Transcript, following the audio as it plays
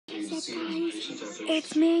Guys,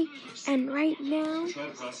 it's me, and right now, I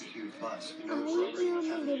am literally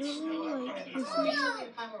like listening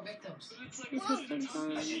with headphones on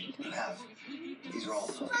because it's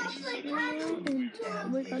so right now, and oh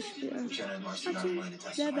my gosh, we are watching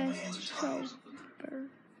the best show ever.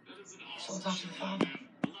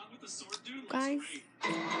 Guys,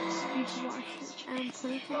 you should watch it.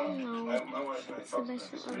 Play along. It's the best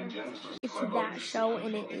show ever. It's that show,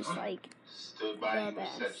 and it is like the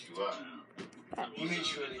best. But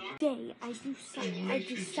today, I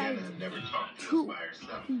decided to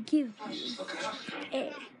give you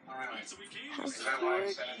a house tour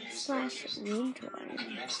 / room tour.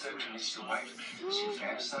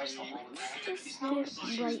 Let's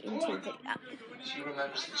get right into the video.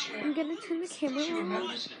 I'm gonna turn the camera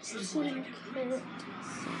on so you can't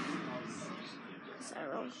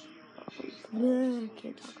I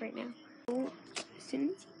can't talk right now. So, as soon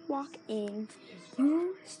as you walk in,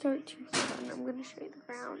 you start to run. I'm gonna show you the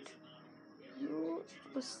ground. You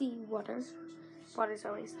will see water. Water's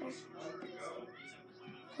always there.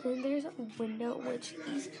 And then there's a window, which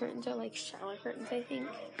these curtains are like shower curtains, I think.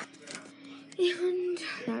 And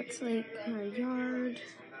that's like our yard.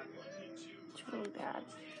 It's really bad.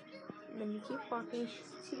 And then you keep walking,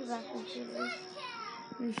 see the bathroom here.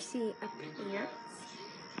 You see a plant.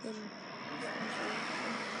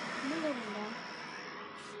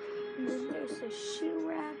 And then there's a shoe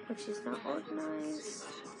rack, which is not organized.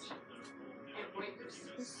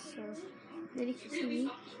 So, then you can see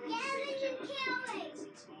me.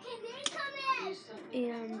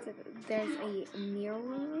 And there's a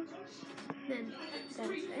mirror. Then that's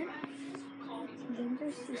it. And then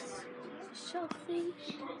there's this shelf thing.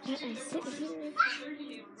 And I sit here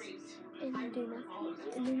and do nothing.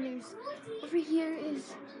 And then there's over here is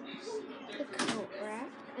the coat rack,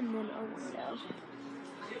 and then a window.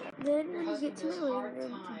 Then when you get to my living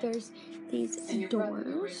room, there's these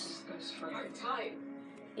doors,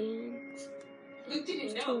 and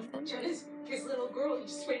there's two of them. His little girl, he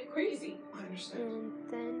just went crazy. And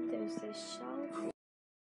then there's this shelf.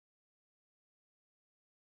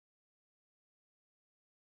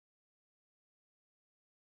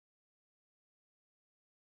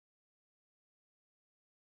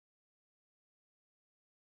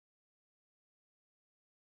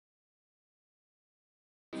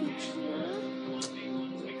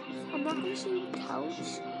 I'm not going to show you the couch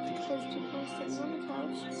because people are sitting on the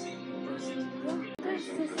couch. There's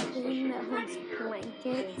this thing that holds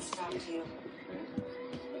blankets.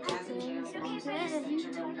 And then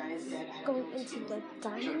going into the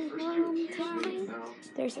dining room type thing,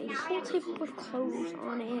 there's a whole table with clothes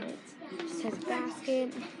on it. It just has a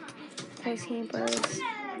basket, clothes hampers,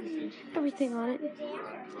 everything on it.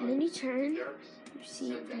 And then you turn, you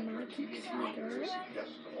see my computer.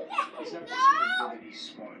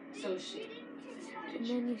 And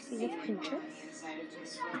then you see the printer,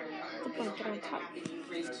 the blanket on top,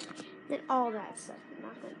 and all that stuff. I'm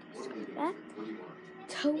not going to describe that.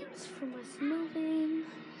 Totes from us moving,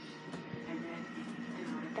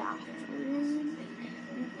 bathroom,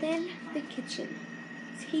 and then the kitchen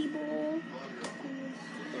table.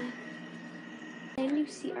 Then you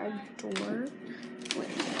see our door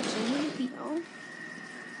with the wheel.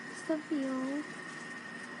 It's the wheel.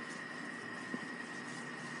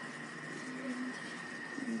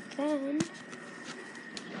 Then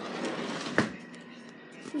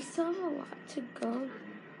we still have a lot to go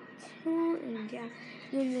to, and yeah,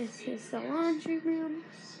 then this is the laundry room.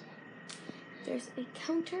 There's a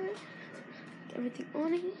counter with everything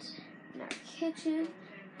on it. In our kitchen,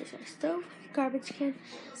 there's our stove, garbage can,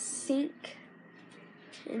 sink,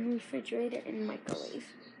 and refrigerator and microwave.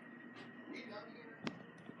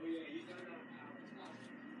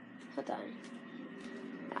 Hold on.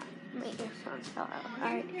 My earphones fell out.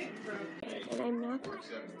 Alright. And I'm not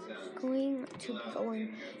going to be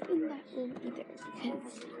going in that room either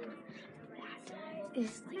because that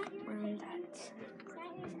is like around that.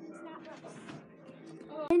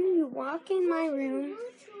 Then you walk in my room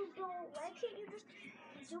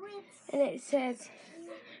and it says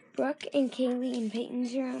Brooke and Kaylee and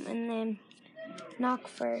Peyton's room, and then knock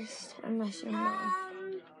first unless you know.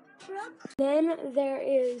 Then there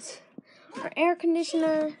is our air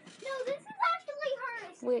conditioner. No, this is actually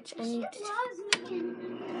hers. Which I need to.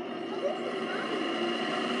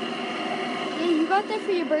 Yeah, you got that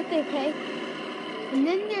for your birthday, Pay. And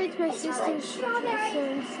then there's my sister's dresser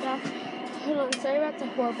and stuff. Hold on, sorry about the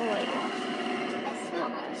horrible lighting. That's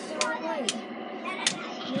not the light.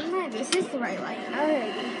 Never mind, this is the right light.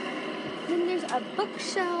 Alrighty. Then there's a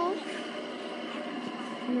bookshelf.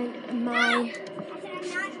 And then my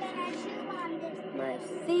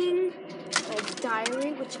thing, my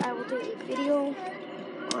diary, which I will do a video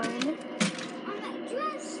on. On my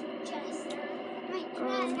dress,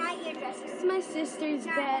 not your dress. This is my sister's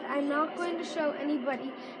bed. I'm not going to show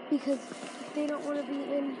anybody because they don't want to be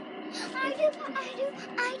in. I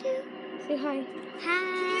do. Say hi. Hi.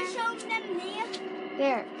 Can you show them there?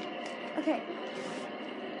 There. Okay.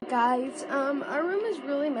 Guys, our room is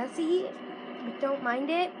really messy, but don't mind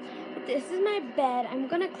it. But this is my bed. I'm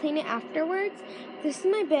gonna clean it afterwards. This is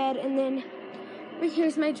my bed, and then right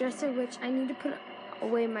here's my dresser, which I need to put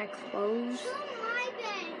away my clothes. Show my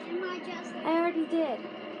bed and my dresser. I already did.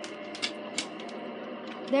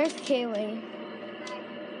 There's Kaylee.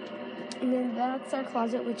 And then that's our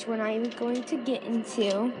closet, which we're not even going to get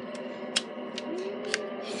into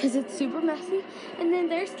because it's super messy. And then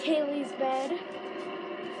there's Kaylee's bed.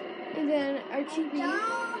 And then our TV.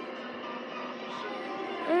 Yeah.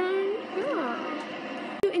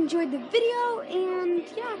 You enjoyed the video, and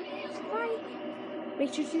yeah, bye.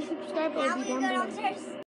 Make sure to subscribe. I'll be down below.